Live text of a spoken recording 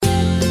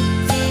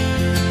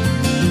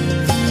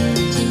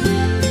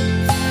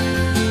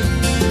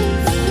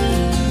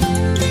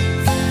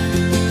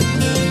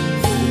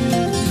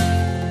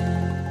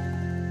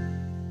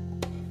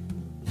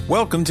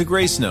Welcome to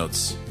Grace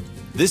Notes.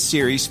 This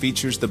series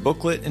features the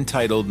booklet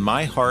entitled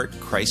My Heart,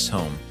 Christ's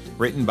Home,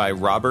 written by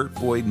Robert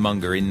Boyd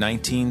Munger in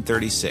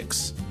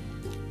 1936.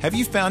 Have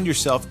you found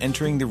yourself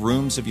entering the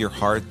rooms of your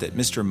heart that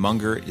Mr.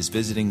 Munger is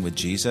visiting with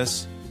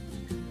Jesus?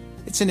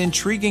 It's an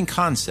intriguing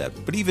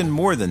concept, but even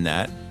more than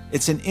that,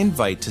 it's an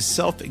invite to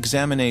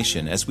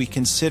self-examination as we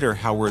consider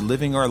how we're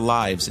living our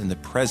lives in the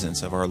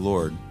presence of our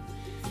Lord.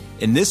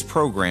 In this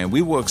program,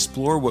 we will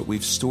explore what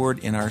we've stored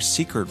in our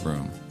secret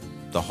room,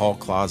 the hall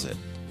closet.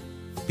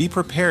 Be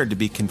prepared to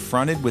be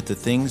confronted with the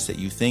things that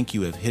you think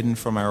you have hidden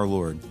from our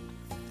Lord.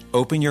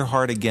 Open your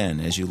heart again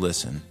as you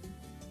listen.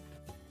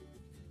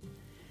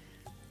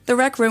 The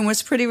rec room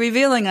was pretty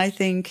revealing, I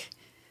think.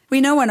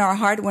 We know in our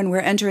heart when we're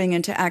entering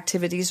into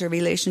activities or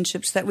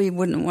relationships that we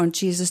wouldn't want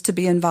Jesus to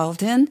be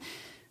involved in.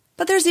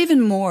 But there's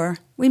even more.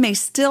 We may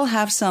still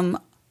have some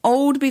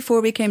old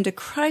before we came to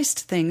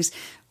Christ things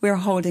we're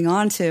holding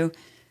on to.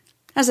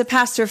 As a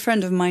pastor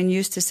friend of mine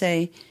used to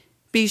say,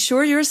 be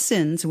sure your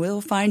sins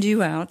will find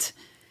you out.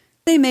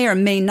 They may or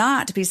may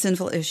not be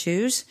sinful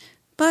issues,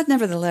 but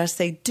nevertheless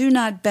they do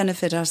not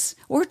benefit us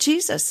or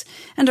Jesus,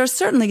 and are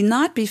certainly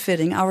not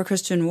befitting our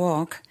Christian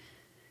walk.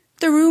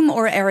 The room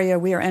or area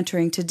we are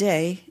entering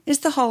today is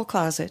the hall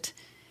closet.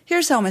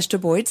 Here's how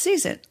Mr. Boyd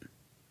sees it.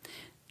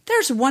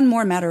 There's one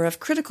more matter of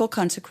critical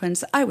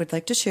consequence I would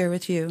like to share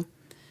with you.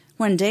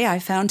 One day I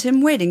found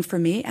him waiting for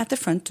me at the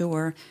front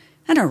door.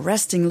 An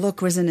arresting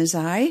look was in his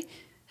eye.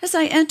 As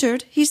I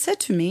entered, he said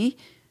to me,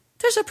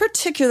 "There's a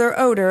particular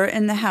odor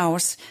in the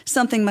house.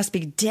 Something must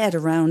be dead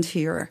around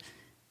here.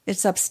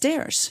 It's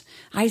upstairs.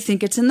 I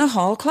think it's in the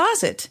hall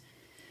closet."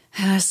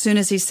 As soon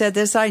as he said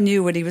this, I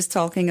knew what he was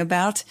talking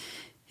about.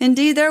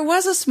 Indeed, there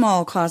was a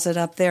small closet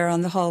up there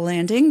on the hall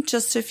landing,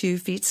 just a few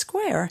feet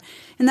square.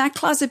 In that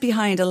closet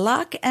behind a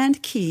lock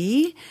and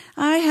key,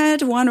 I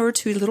had one or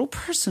two little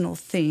personal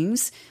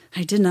things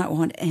I did not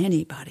want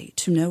anybody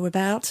to know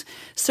about.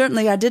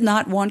 Certainly I did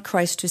not want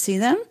Christ to see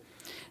them.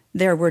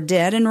 There were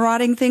dead and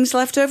rotting things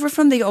left over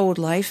from the old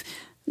life,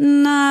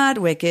 not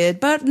wicked,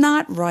 but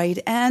not right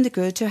and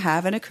good to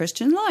have in a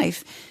Christian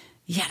life.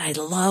 Yet I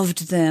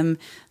loved them.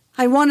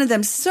 I wanted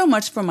them so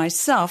much for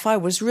myself, I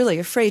was really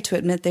afraid to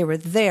admit they were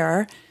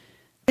there.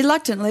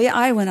 Reluctantly,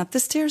 I went up the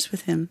stairs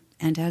with him,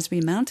 and as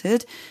we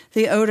mounted,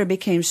 the odor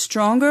became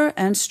stronger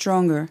and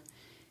stronger.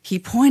 He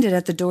pointed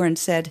at the door and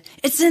said,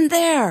 "It's in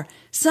there!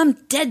 Some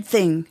dead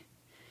thing!"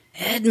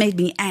 It made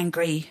me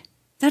angry.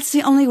 That's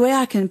the only way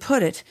I can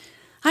put it.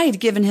 I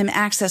had given him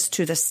access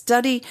to the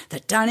study,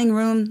 the dining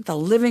room, the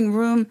living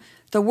room,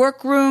 the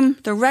workroom,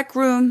 the rec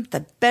room,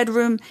 the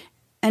bedroom,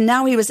 and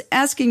now he was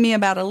asking me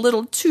about a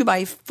little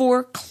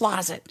 2x4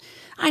 closet.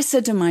 I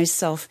said to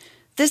myself,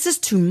 this is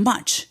too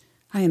much.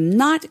 I am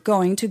not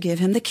going to give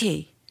him the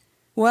key.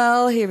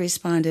 "Well," he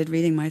responded,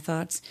 reading my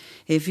thoughts,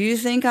 "if you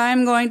think I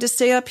am going to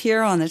stay up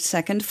here on the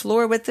second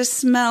floor with the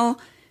smell,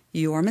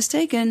 you are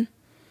mistaken.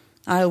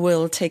 I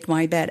will take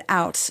my bed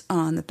out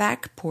on the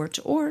back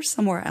porch or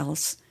somewhere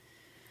else.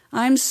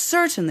 I'm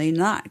certainly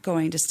not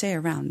going to stay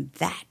around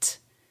that."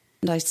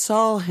 And I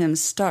saw him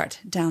start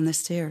down the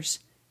stairs.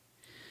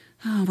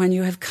 Oh, when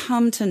you have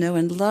come to know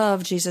and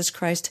love Jesus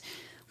Christ,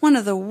 one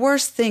of the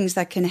worst things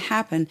that can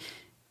happen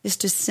is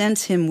to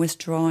sense him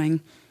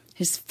withdrawing,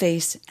 his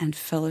face and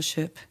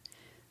fellowship.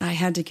 I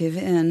had to give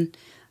in.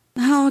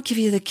 "I'll give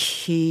you the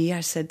key,"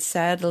 I said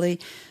sadly,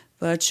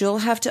 "but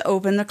you'll have to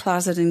open the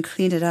closet and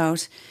clean it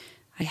out.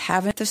 I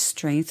haven't the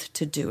strength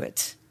to do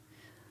it."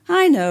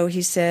 "I know,"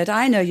 he said,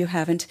 "I know you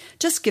haven't.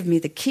 Just give me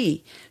the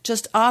key.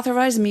 Just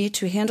authorize me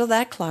to handle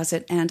that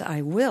closet, and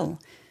I will."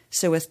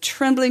 So with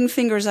trembling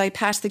fingers I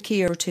passed the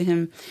key over to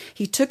him.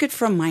 He took it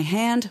from my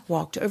hand,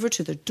 walked over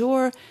to the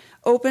door,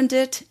 opened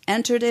it,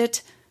 entered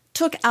it,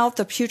 took out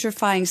the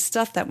putrefying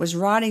stuff that was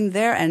rotting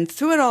there, and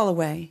threw it all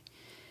away.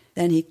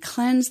 Then he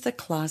cleansed the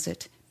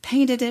closet,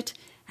 painted it,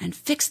 and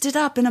fixed it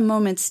up in a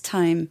moment's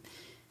time.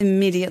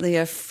 Immediately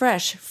a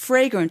fresh,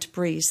 fragrant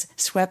breeze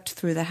swept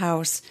through the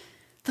house.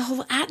 The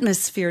whole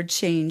atmosphere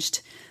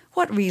changed.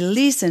 What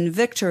release and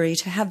victory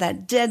to have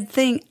that dead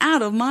thing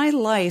out of my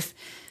life.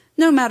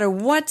 No matter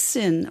what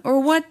sin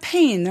or what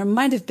pain there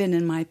might have been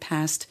in my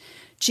past,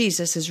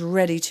 Jesus is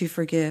ready to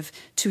forgive,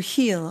 to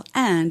heal,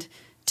 and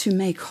to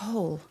make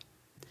whole.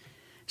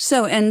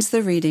 So ends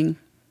the reading.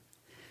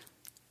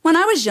 When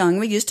I was young,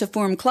 we used to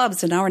form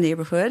clubs in our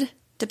neighborhood.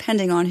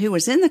 Depending on who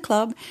was in the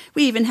club,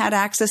 we even had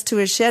access to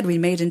a shed we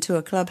made into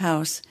a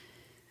clubhouse.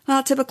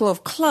 Well, typical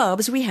of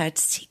clubs, we had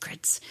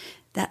secrets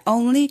that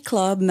only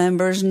club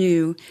members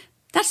knew.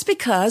 That's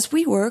because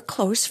we were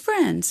close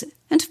friends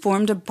and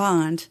formed a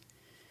bond.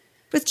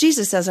 With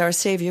Jesus as our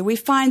Savior, we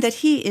find that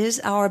He is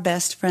our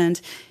best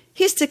friend.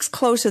 He sticks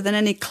closer than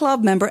any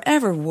club member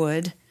ever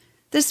would.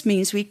 This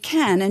means we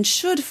can and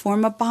should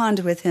form a bond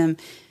with Him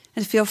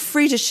and feel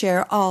free to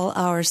share all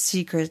our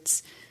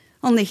secrets.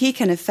 Only He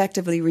can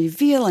effectively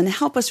reveal and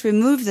help us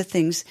remove the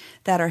things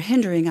that are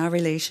hindering our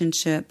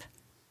relationship.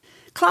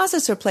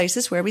 Closets are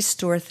places where we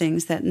store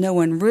things that no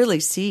one really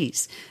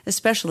sees,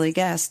 especially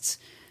guests.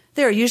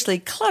 They are usually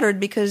cluttered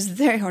because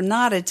they are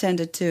not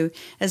attended to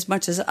as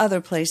much as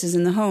other places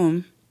in the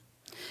home.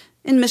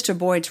 In Mr.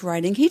 Boyd's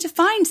writing, he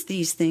defines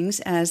these things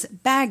as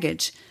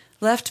baggage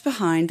left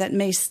behind that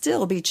may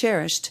still be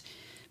cherished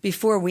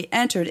before we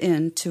entered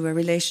into a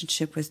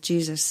relationship with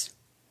Jesus.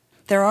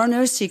 There are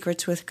no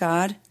secrets with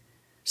God.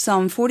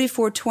 Psalm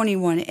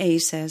 44:21a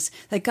says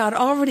that God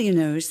already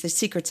knows the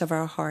secrets of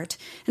our heart.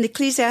 And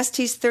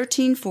Ecclesiastes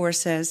 13:4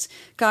 says,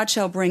 God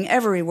shall bring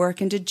every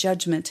work into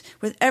judgment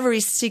with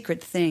every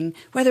secret thing,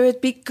 whether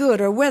it be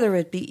good or whether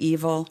it be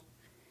evil.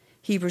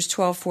 Hebrews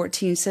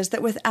 12:14 says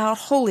that without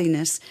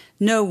holiness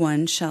no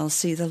one shall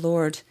see the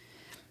Lord.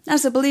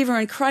 As a believer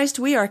in Christ,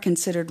 we are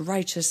considered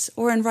righteous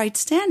or in right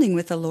standing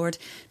with the Lord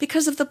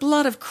because of the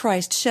blood of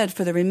Christ shed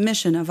for the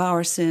remission of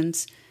our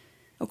sins.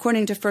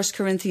 According to 1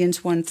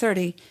 Corinthians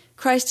 1:30,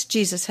 Christ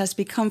Jesus has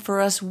become for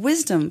us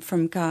wisdom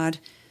from God.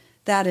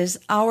 That is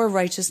our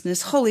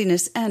righteousness,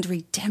 holiness, and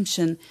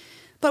redemption.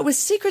 But with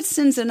secret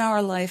sins in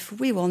our life,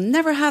 we will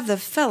never have the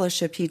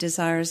fellowship he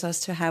desires us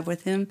to have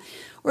with him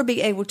or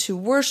be able to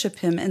worship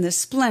him in the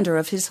splendor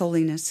of his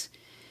holiness.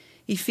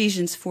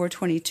 Ephesians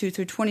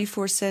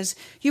 4:22-24 says,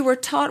 You were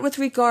taught with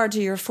regard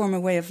to your former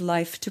way of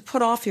life to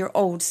put off your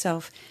old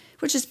self,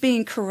 which is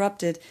being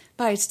corrupted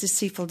by its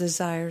deceitful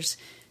desires,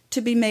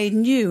 to be made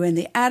new in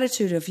the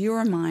attitude of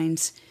your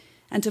minds,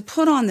 and to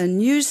put on the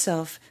new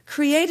self,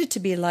 created to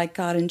be like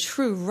God in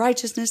true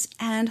righteousness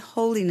and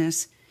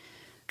holiness.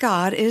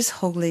 God is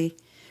holy.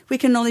 We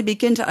can only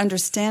begin to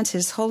understand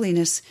his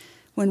holiness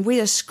when we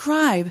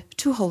ascribe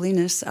to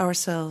holiness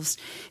ourselves.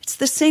 It's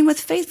the same with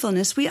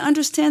faithfulness. We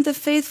understand the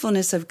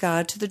faithfulness of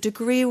God to the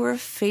degree we're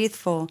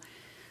faithful.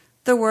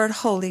 The word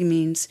holy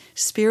means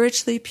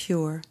spiritually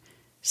pure,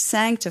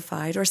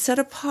 sanctified, or set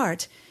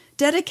apart,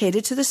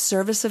 dedicated to the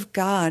service of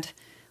God.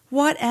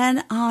 What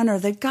an honor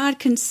that God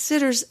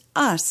considers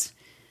us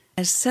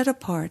as set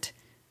apart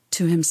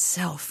to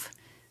himself,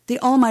 the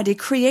Almighty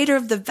Creator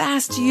of the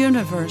vast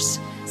universe.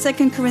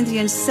 2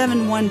 Corinthians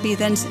 7:1b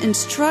then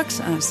instructs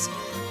us,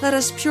 let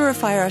us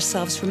purify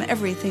ourselves from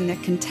everything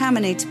that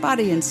contaminates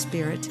body and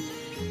spirit,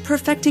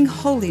 perfecting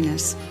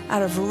holiness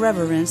out of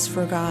reverence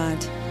for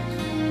God.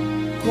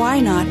 Why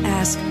not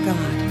ask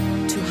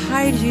God to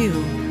hide you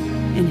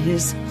in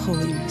his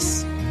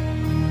holiness?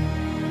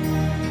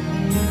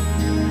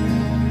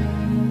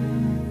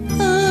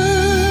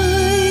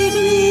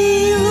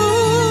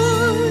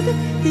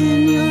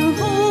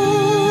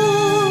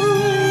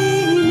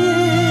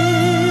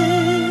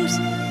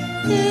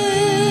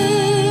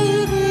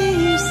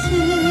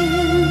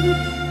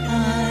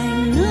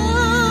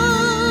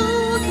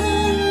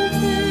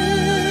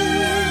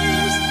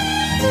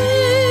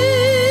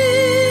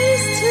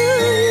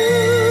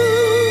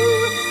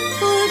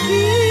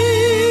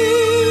 Forgiving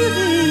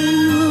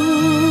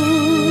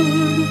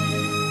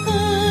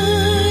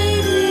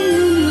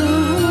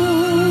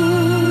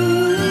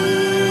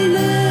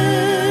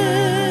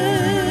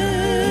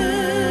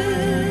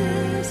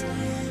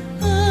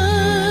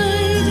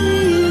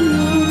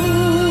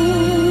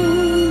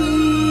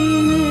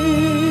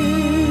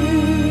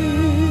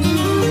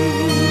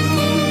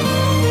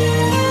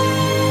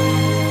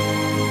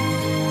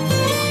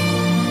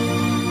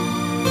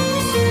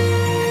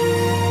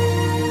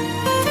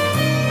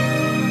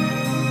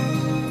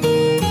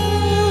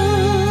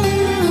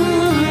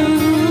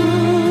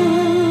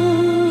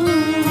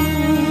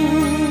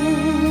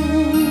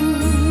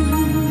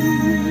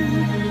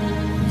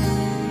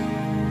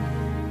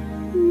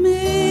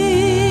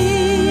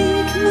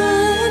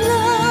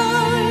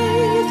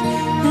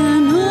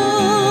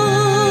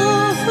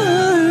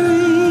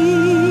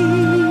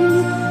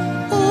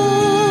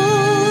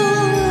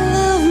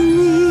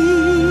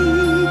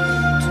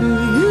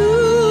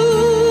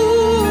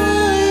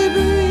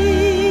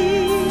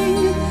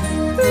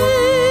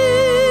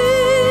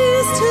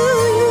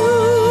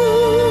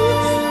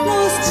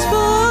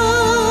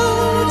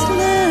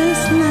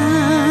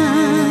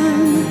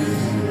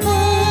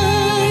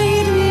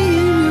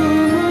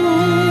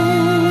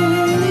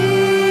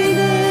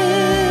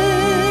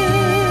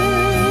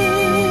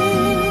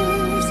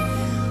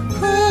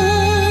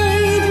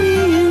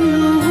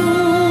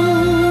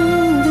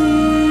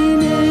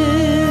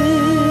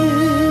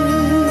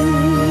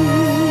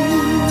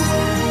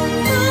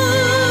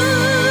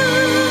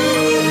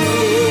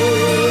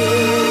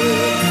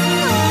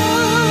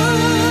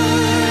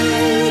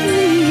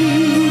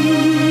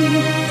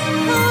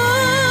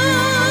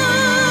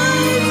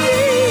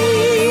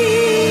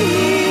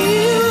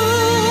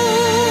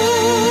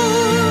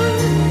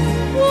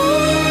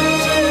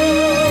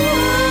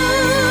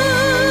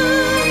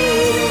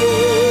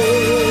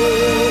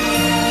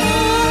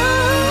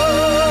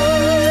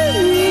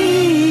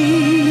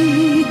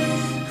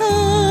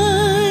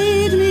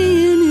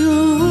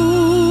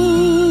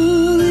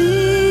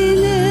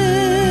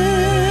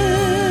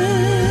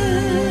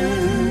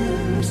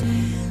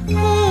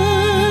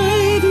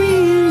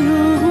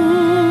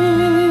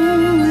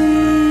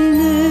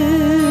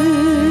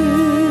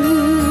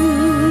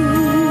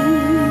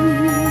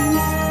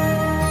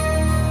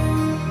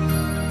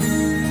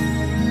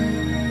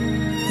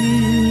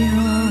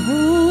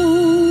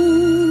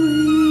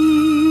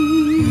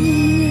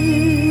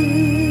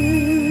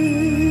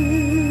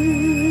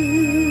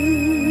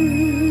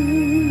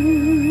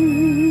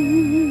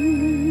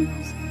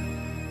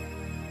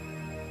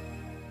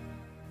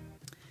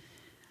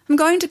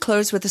going to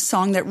close with a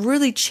song that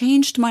really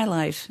changed my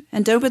life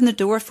and opened the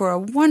door for a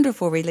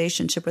wonderful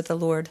relationship with the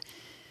Lord.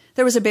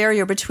 There was a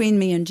barrier between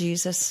me and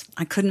Jesus.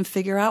 I couldn't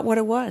figure out what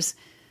it was,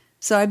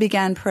 so I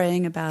began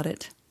praying about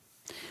it.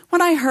 When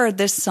I heard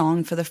this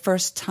song for the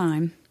first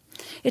time,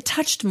 it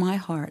touched my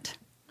heart.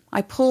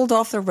 I pulled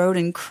off the road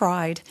and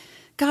cried.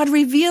 God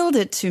revealed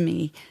it to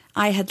me.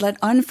 I had let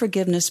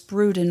unforgiveness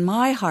brood in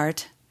my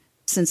heart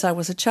since I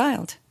was a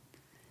child.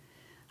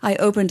 I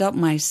opened up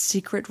my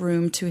secret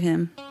room to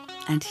him,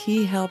 and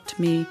he helped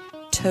me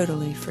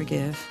totally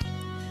forgive.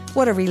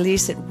 What a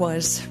release it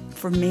was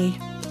for me.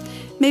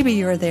 Maybe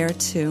you're there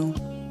too.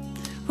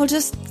 Well,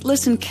 just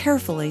listen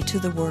carefully to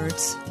the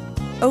words.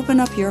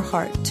 Open up your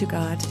heart to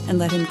God and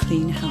let him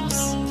clean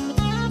house.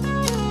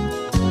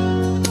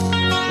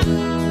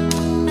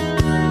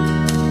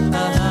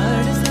 A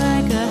heart is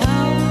like a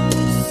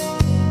house.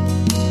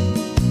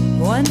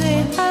 One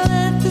day I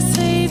let the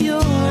Savior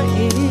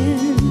in.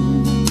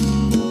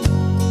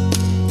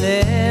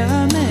 There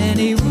are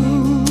many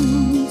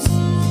rooms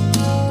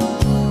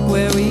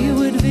where we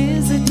would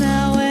visit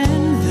now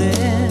and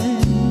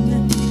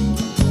then.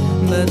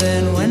 But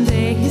then one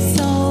day he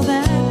saw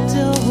that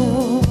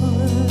door.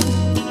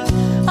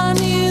 I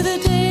knew the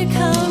day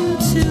come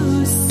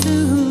too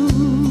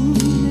soon.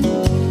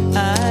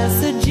 I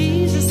said,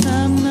 Jesus,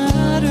 I'm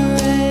not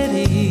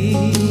ready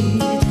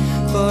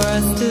for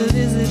us to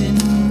visit in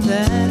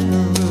that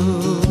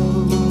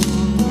room.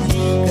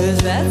 'Cause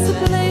that's a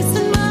place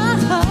in my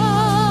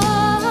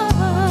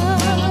heart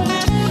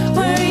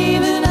where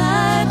even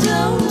I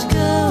don't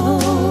go.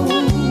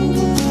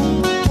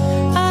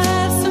 I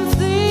have some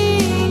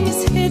things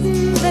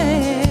hidden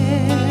there.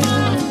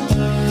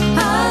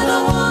 I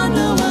don't want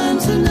no one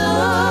to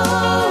know,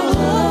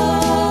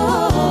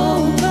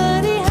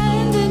 but he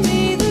handed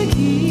me the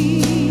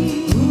key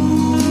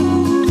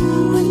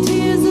with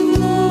tears of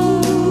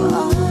love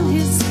on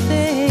his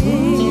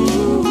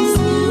face.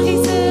 He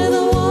said, I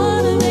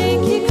want to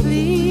make you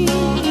clean.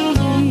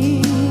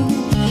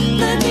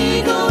 Let me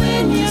go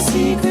in your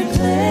secret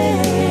place.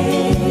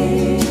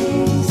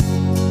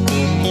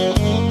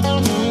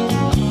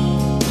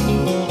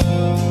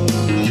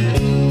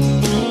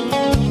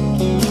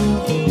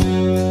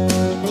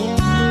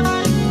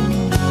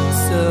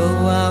 So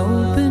I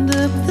opened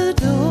up the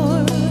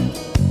door,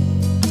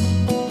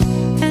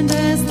 and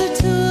as the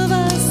two of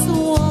us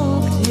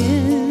walked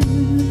in,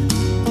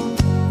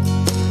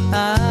 I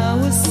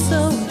was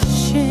so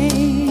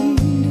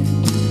ashamed.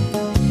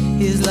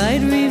 His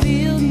light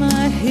revealed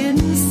my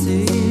hidden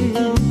sin.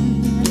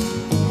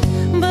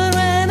 But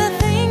when I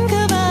think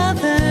about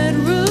that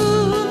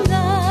room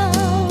now,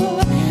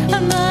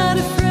 I'm not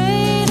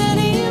afraid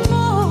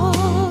anymore.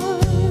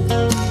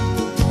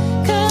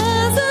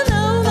 'Cause I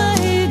know my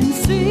hidden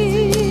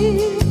sin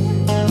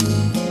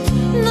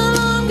no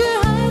longer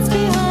hides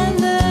behind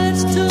that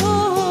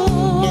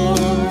door.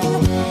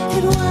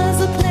 It was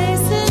a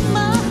place in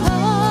my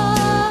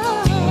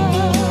heart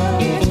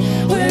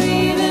where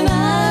even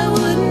I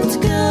wouldn't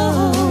go.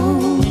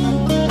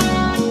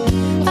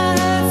 I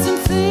had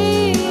some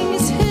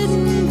things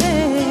hidden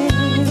there.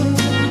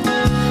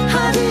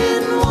 I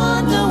didn't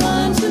want no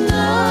one to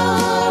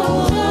know,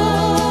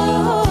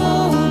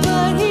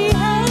 but he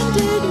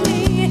handed me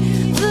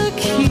the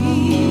key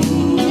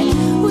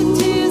with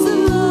tears of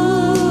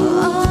love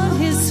on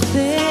his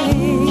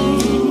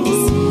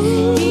face.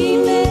 He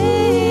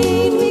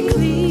made me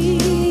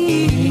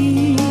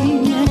clean.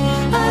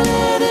 I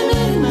let him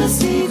in my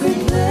secret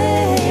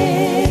place.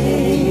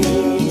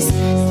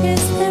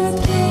 Is there a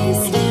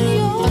place in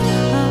your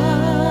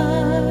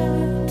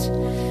heart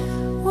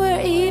where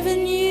even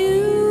you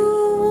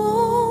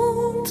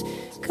won't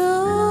go?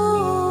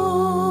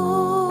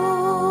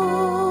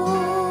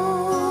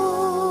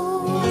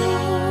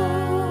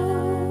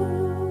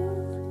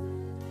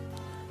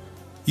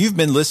 You've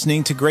been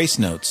listening to Grace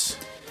Notes.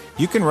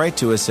 You can write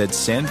to us at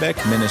Sandbeck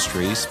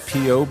Ministries,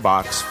 P.O.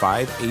 Box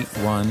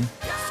 581,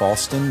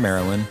 Fallston,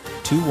 Maryland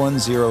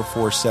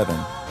 21047,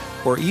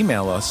 or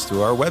email us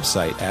through our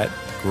website at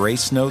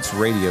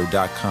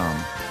gracenotesradio.com.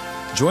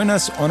 Join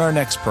us on our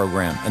next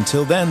program.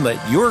 Until then, let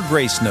your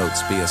Grace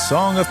Notes be a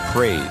song of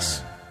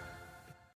praise.